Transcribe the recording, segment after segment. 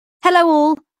Hello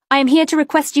all, I am here to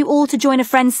request you all to join a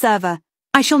friend's server.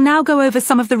 I shall now go over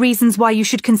some of the reasons why you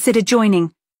should consider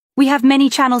joining. We have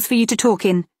many channels for you to talk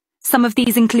in. Some of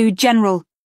these include general,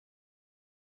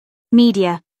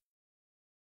 media,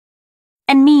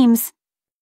 and memes.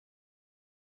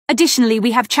 Additionally,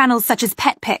 we have channels such as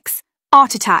Pet Pics,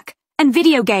 Art Attack, and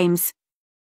video games.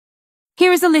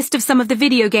 Here is a list of some of the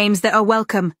video games that are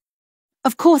welcome.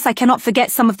 Of course, I cannot forget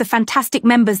some of the fantastic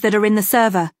members that are in the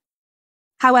server.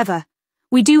 However,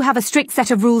 we do have a strict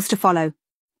set of rules to follow.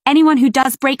 Anyone who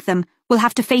does break them will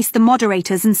have to face the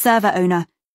moderators and server owner.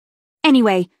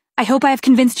 Anyway, I hope I have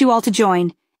convinced you all to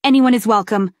join. Anyone is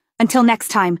welcome. Until next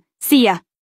time, see ya.